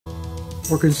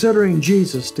We're considering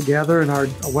Jesus together in our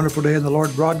A Wonderful Day in the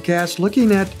Lord broadcast,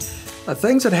 looking at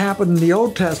things that happened in the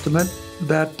Old Testament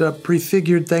that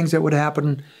prefigured things that would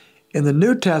happen in the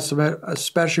New Testament,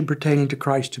 especially pertaining to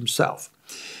Christ himself.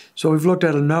 So we've looked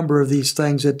at a number of these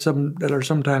things that are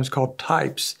sometimes called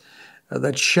types,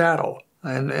 that shadow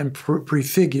and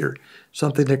prefigure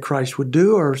something that Christ would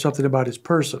do or something about his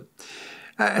person.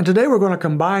 And today we're going to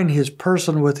combine his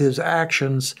person with his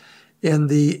actions in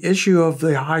the issue of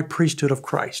the High Priesthood of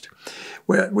Christ.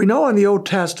 We know in the Old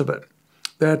Testament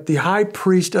that the High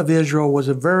Priest of Israel was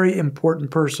a very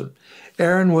important person.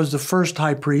 Aaron was the first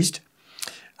High Priest,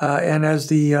 and as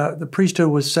the priesthood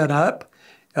was set up,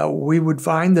 we would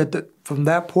find that from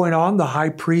that point on, the High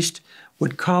Priest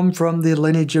would come from the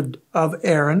lineage of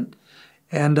Aaron,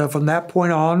 and from that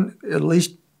point on, at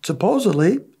least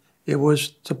supposedly, it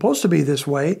was supposed to be this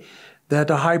way, that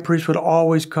the High Priest would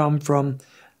always come from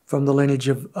the lineage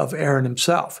of Aaron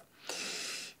himself.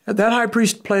 That high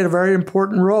priest played a very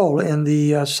important role in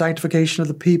the sanctification of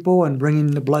the people and bringing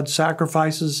the blood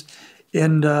sacrifices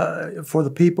in for the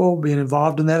people, being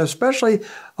involved in that, especially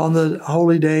on the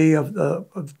holy day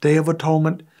of Day of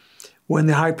Atonement, when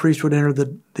the high priest would enter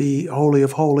the Holy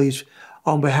of Holies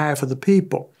on behalf of the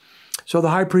people. So the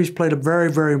high priest played a very,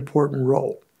 very important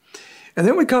role. And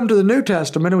then we come to the New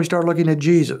Testament and we start looking at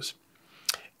Jesus.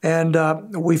 And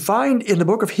we find in the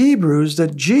book of Hebrews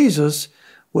that Jesus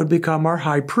would become our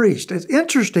high priest. It's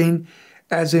interesting,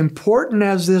 as important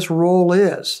as this role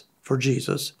is for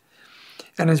Jesus,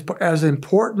 and as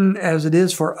important as it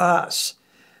is for us,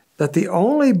 that the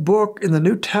only book in the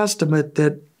New Testament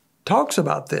that talks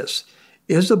about this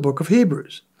is the book of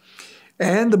Hebrews.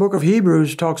 And the book of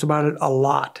Hebrews talks about it a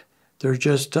lot. There's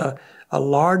just a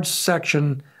large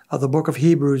section of the book of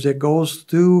Hebrews that goes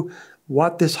through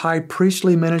what this high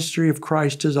priestly ministry of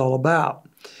Christ is all about.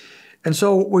 And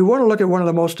so we want to look at one of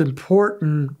the most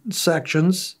important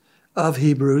sections of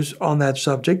Hebrews on that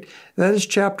subject. That is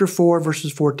chapter 4,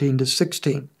 verses 14 to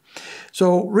 16.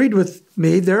 So read with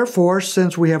me, "Therefore,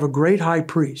 since we have a great high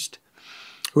priest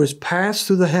who has passed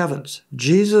through the heavens,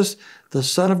 Jesus, the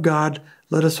Son of God,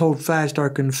 let us hold fast our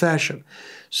confession."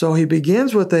 So he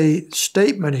begins with a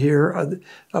statement here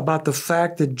about the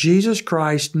fact that Jesus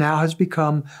Christ now has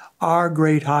become our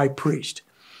great high priest.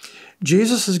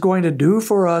 Jesus is going to do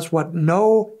for us what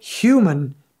no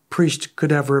human priest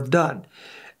could ever have done.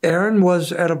 Aaron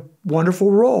was at a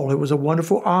wonderful role. It was a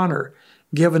wonderful honor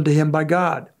given to him by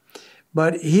God.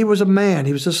 But he was a man.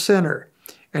 He was a sinner.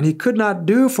 And he could not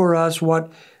do for us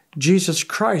what Jesus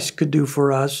Christ could do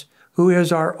for us, who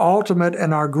is our ultimate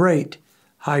and our great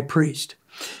high priest.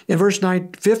 In verse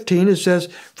 15, it says,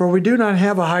 "For we do not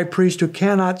have a high priest who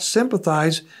cannot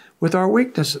sympathize with our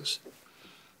weaknesses,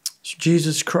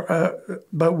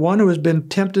 but one who has been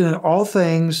tempted in all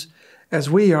things as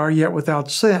we are, yet without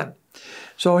sin."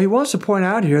 So he wants to point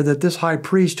out here that this high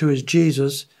priest, who is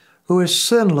Jesus, who is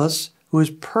sinless, who is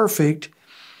perfect,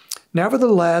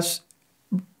 nevertheless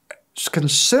can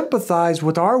sympathize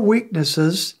with our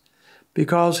weaknesses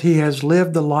because he has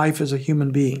lived the life as a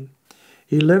human being.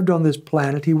 He lived on this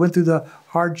planet. He went through the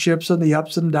hardships and the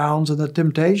ups and downs and the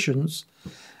temptations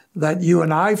that you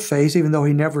and I face, even though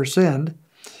he never sinned.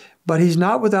 But he's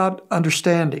not without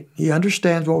understanding. He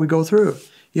understands what we go through.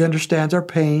 He understands our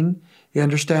pain. He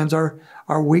understands our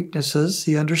weaknesses.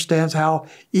 He understands how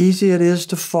easy it is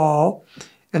to fall.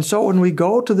 And so when we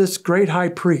go to this great high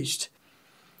priest,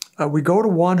 we go to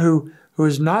one who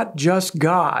is not just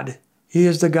God. He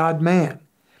is the God-man.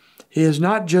 He is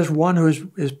not just one who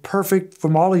is perfect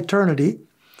from all eternity,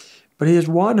 but he is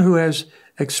one who has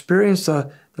experienced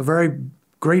the very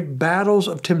great battles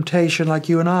of temptation like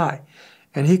you and I.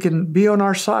 And he can be on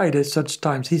our side at such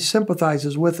times. He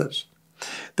sympathizes with us.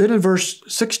 Then in verse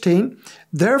 16,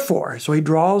 "Therefore," so he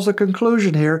draws a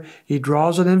conclusion here. He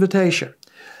draws an invitation.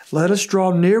 "Let us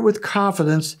draw near with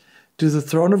confidence to the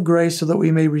throne of grace so that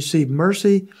we may receive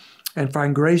mercy and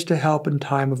find grace to help in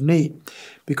time of need."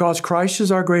 Because Christ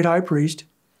is our great high priest,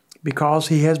 because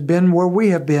he has been where we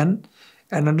have been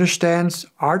and understands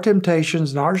our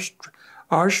temptations and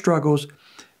our struggles,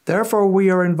 therefore we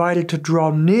are invited to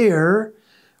draw near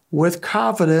with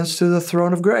confidence to the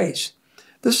throne of grace.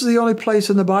 This is the only place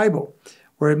in the Bible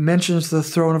where it mentions the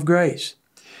throne of grace.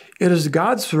 It is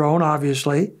God's throne,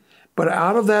 obviously, but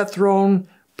out of that throne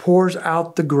pours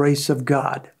out the grace of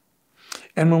God.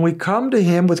 And when we come to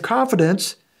him with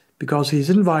confidence, because he's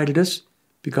invited us,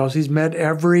 because he's met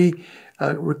every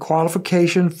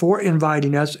qualification for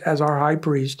inviting us as our high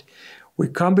priest, we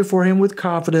come before him with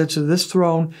confidence in this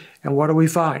throne, and what do we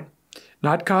find?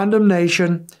 Not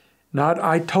condemnation, not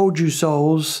 "I told you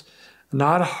so's,"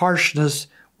 not harshness.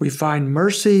 We find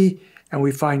mercy and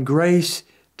we find grace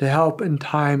to help in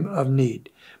time of need.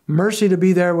 Mercy to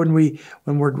be there when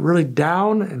we're really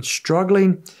down and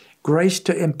struggling. Grace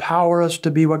to empower us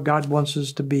to be what God wants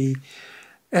us to be.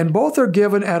 And both are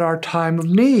given at our time of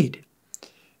need.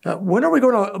 When are we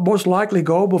going to most likely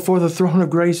go before the throne of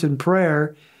grace in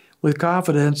prayer with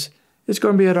confidence? It's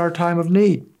going to be at our time of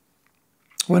need.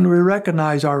 When we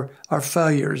recognize our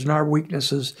failures and our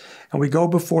weaknesses, and we go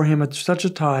before Him at such a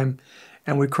time,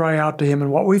 and we cry out to Him,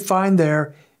 and what we find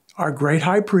there, our great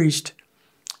high priest,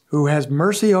 who has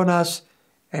mercy on us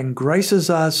and graces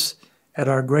us at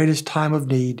our greatest time of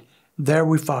need, there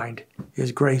we find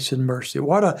His grace and mercy.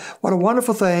 What a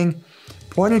wonderful thing,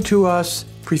 pointing to us,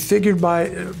 prefigured by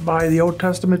the Old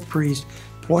Testament priest,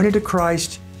 pointing to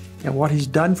Christ and what He's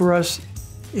done for us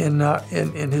in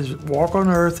His walk on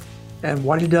earth, and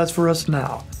what He does for us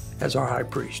now as our high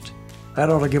priest. That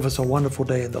ought to give us a wonderful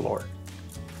day in the Lord.